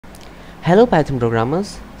Hello Python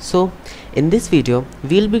programmers. So in this video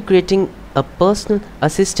we'll be creating a personal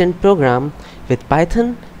assistant program with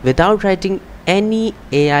Python without writing any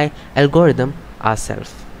AI algorithm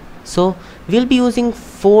ourselves. So we'll be using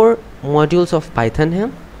 4 modules of Python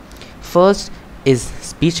here. First is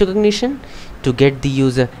speech recognition to get the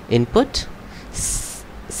user input.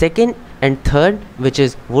 Second and third, which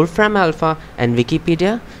is WolframAlpha and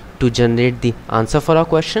Wikipedia to generate the answer for our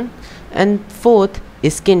question. And fourth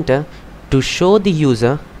is Tkinter to show the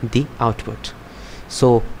user the output.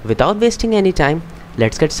 So without wasting any time,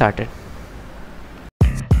 let's get started.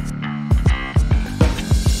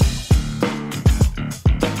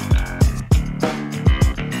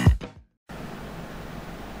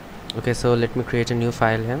 Okay, so let me create a new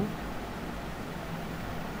file here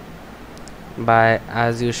by,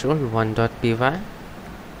 as usual, 1.py.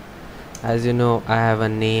 As you know, I have a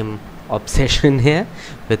name obsession here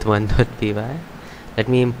with 1.py. Let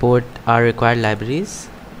me import our required libraries.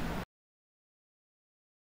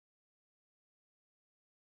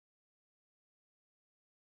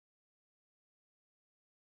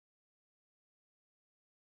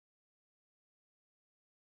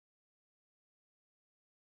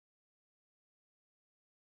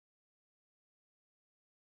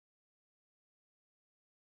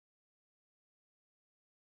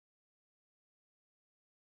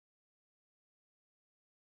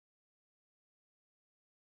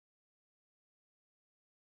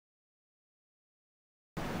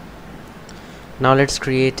 Now let's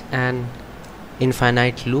create an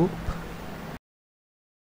infinite loop.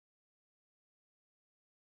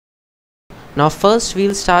 Now first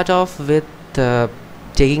we'll start off with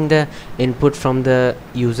taking the input from the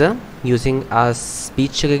user using our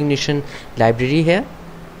speech recognition library here.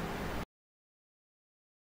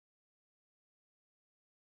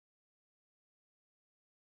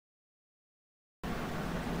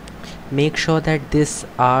 Make sure that this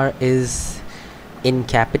R is in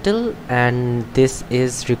capital and this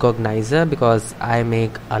is recognizer, because I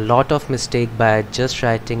make a lot of mistake by just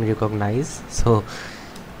writing recognize, so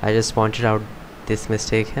I just pointed out this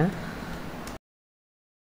mistake here.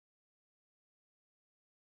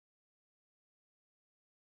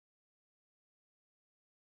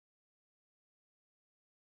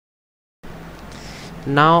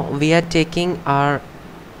 Now we are taking our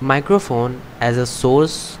microphone as a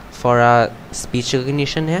source for our speech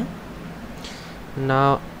recognition here.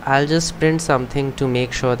 Now I'll just print something to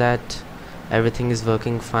make sure that everything is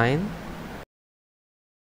working fine.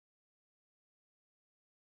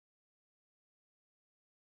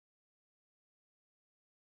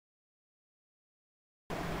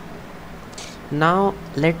 Now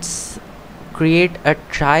let's create a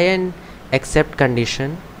try and accept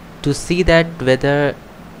condition to see that whether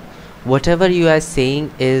whatever you are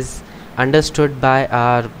saying is understood by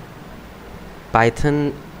our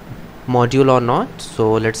Python module or not.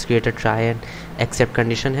 So let's create a try and accept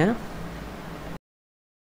condition here.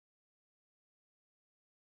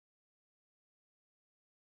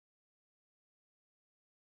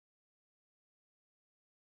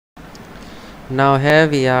 Now here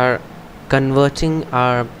we are converting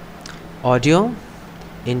our audio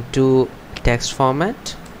into text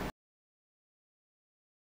format.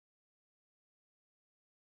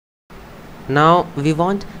 Now we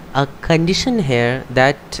want a condition here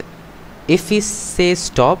that if we say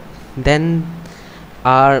stop, then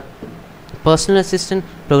our personal assistant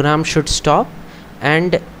program should stop,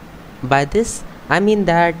 and by this I mean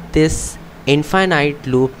that this infinite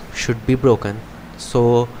loop should be broken.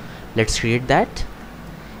 So let's create that.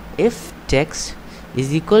 If text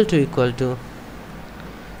is equal to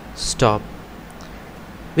stop,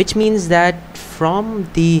 which means that from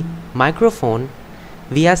the microphone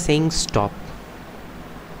we are saying stop,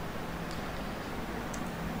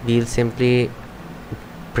 we'll simply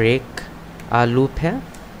break our loop here.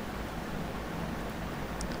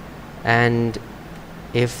 And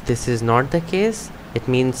if this is not the case, it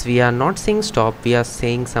means we are not saying stop, we are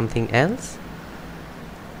saying something else.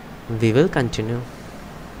 We will continue.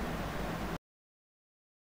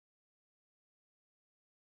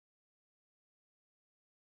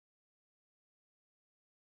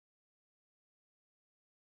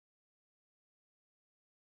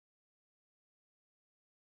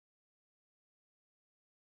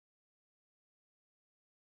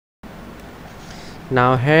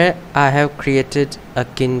 Now here I have created a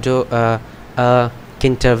Tkinter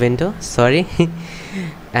window, sorry.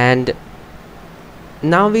 And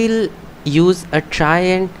now we'll use a try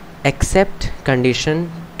and accept condition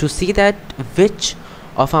to see that which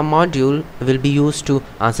of our module will be used to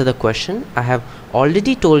answer the question. I have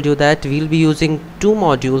already told you that we'll be using 2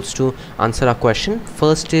 modules to answer our question.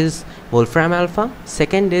 First is Wolfram Alpha,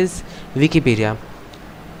 second is Wikipedia.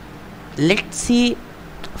 Let's see,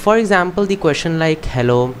 for example, the question like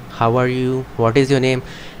hello, how are you, what is your name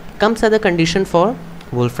comes as a condition for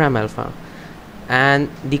Wolfram Alpha, and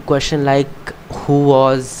the question like who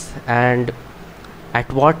was and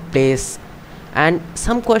at what place, and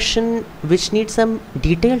some question which needs some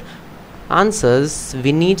detailed answers,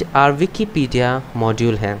 we need our Wikipedia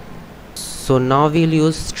module here. So now we'll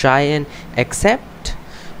use try and accept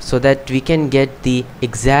so that we can get the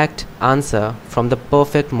exact answer from the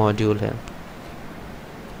perfect module here.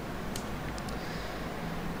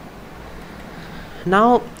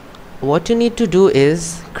 Now what you need to do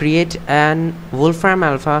is create an Wolfram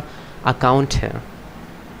Alpha account here.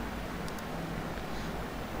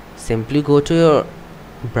 Simply go to your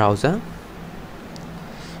browser,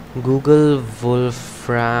 Google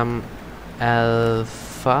Wolfram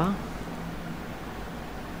Alpha,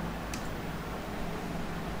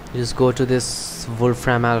 just go to this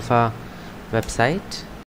Wolfram Alpha website.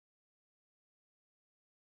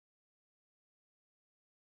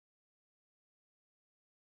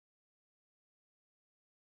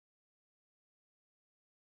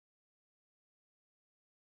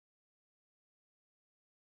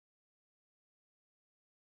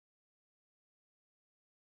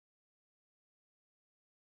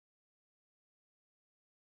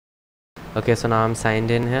 Okay, so now I'm signed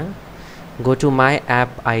in here. Go to my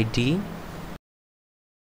app ID.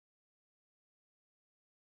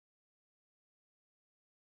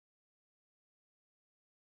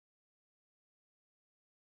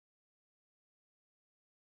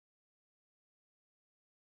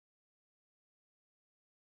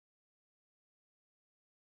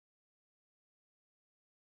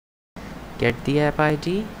 Get the app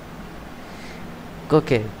ID.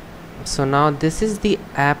 Okay, so now this is the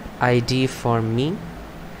app ID for me.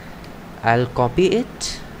 I'll copy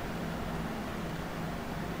it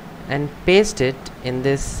and paste it in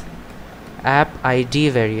this app ID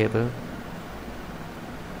variable.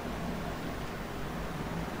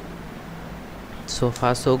 So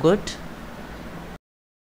far so good.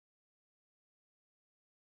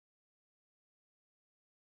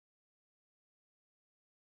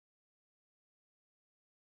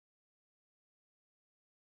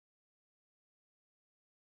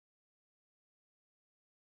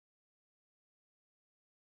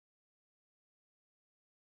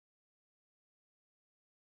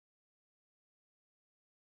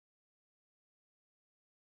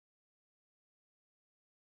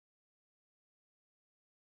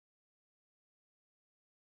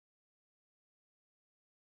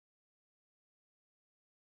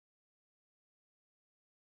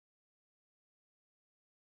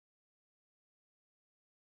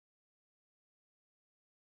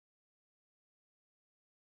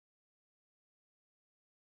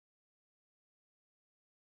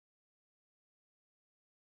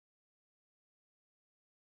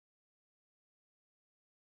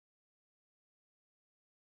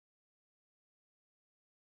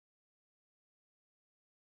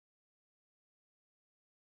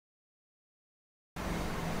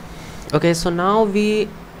 Okay, so now we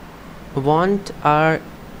want our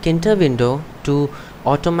Tkinter window to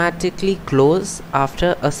automatically close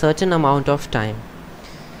after a certain amount of time.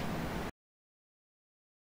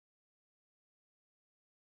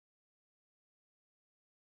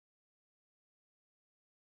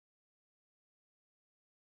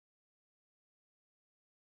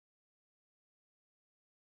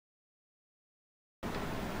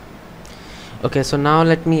 Okay, so now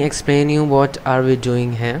let me explain you what are we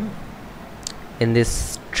doing here in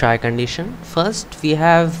this try condition. First, we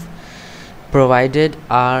have provided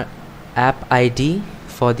our app ID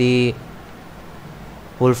for the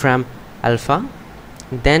Wolfram Alpha.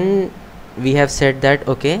 Then we have said that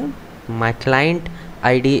okay, my client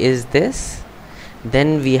ID is this.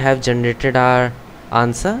 Then we have generated our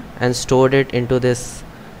answer and stored it into this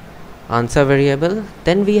answer variable.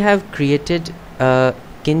 Then we have created a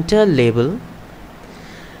Tkinter label,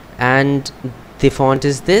 and the font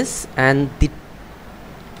is this, and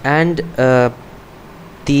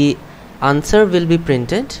the answer will be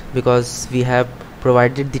printed because we have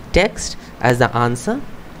provided the text as the answer.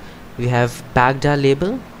 We have packed our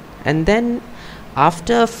label, and then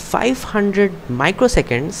after 500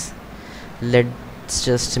 microseconds, let's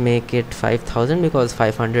just make it 5000 because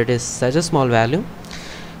 500 is such a small value.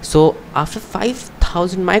 So after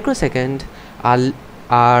 5000 microseconds,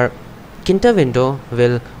 our Tkinter window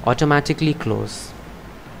will automatically close.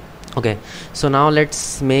 Okay, so now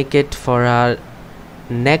let's make it for our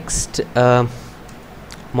next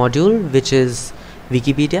module, which is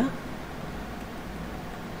Wikipedia.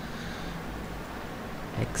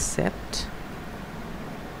 accept.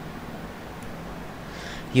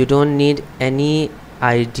 You don't need any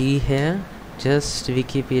ID here, just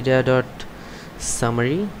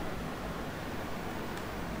wikipedia.summary,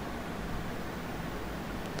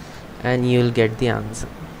 and you'll get the answer.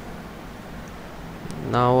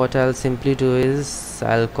 Now what I'll simply do is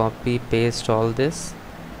I'll copy paste all this.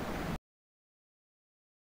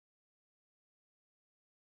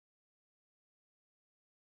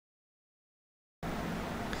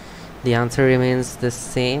 The answer remains the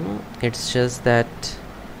same, it's just that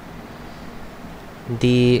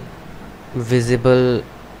the visible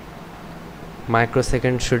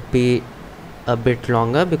microsecond should be a bit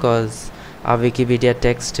longer because our Wikipedia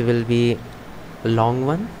text will be a long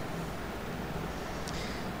one.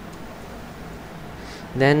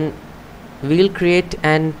 Then we'll create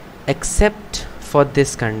an except for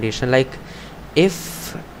this condition, like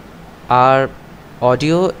if our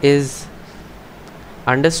audio is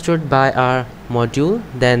understood by our module,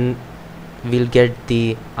 then we'll get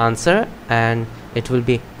the answer and it will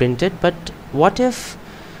be printed. But what if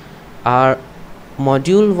our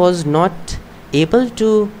module was not able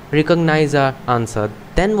to recognize our answer?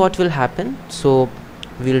 Then what will happen? So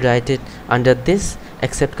we'll write it under this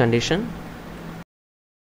except condition.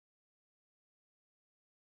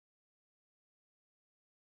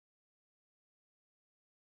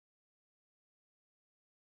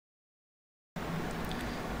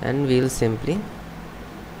 And we'll simply,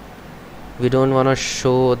 we don't want to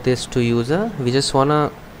show this to user, we just want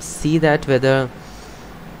to see that whether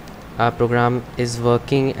our program is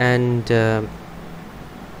working and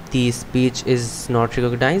the speech is not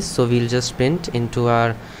recognized. So we'll just print into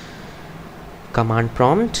our command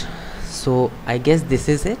prompt. So I guess this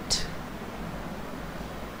is it.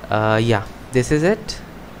 Yeah, this is it.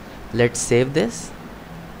 Let's save this.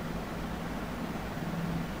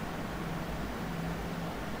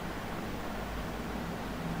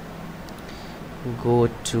 Go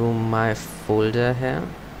to my folder here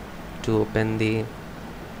to open the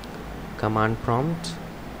command prompt.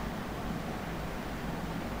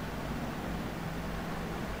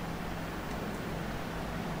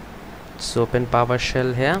 So open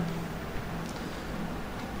PowerShell here.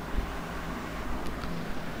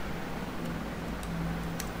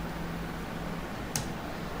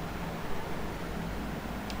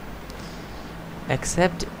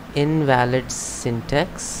 Accept invalid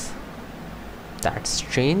syntax. That's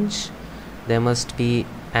strange. There must be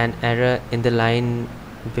an error in the line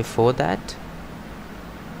before that.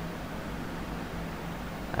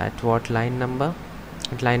 At what line number?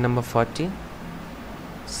 At line number 40.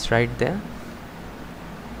 It's right there.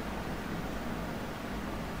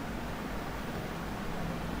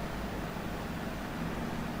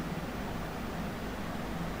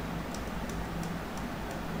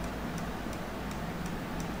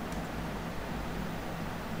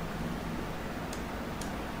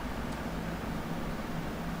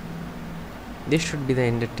 This should be the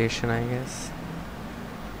indentation, I guess.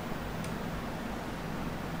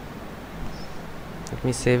 Let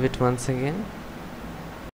me save it once again.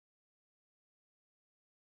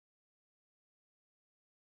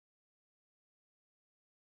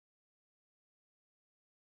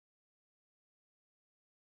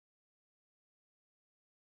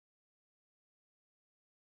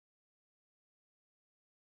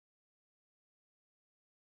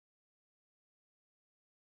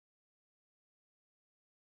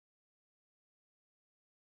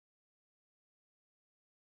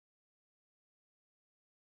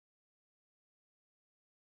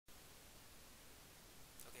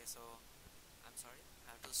 Okay, so I'm sorry,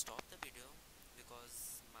 I have to stop the video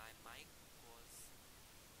because my mic was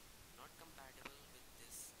not compatible with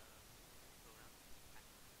this program. I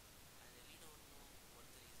really don't know what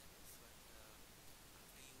the reason is, but I have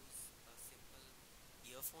to use a simple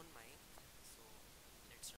earphone mic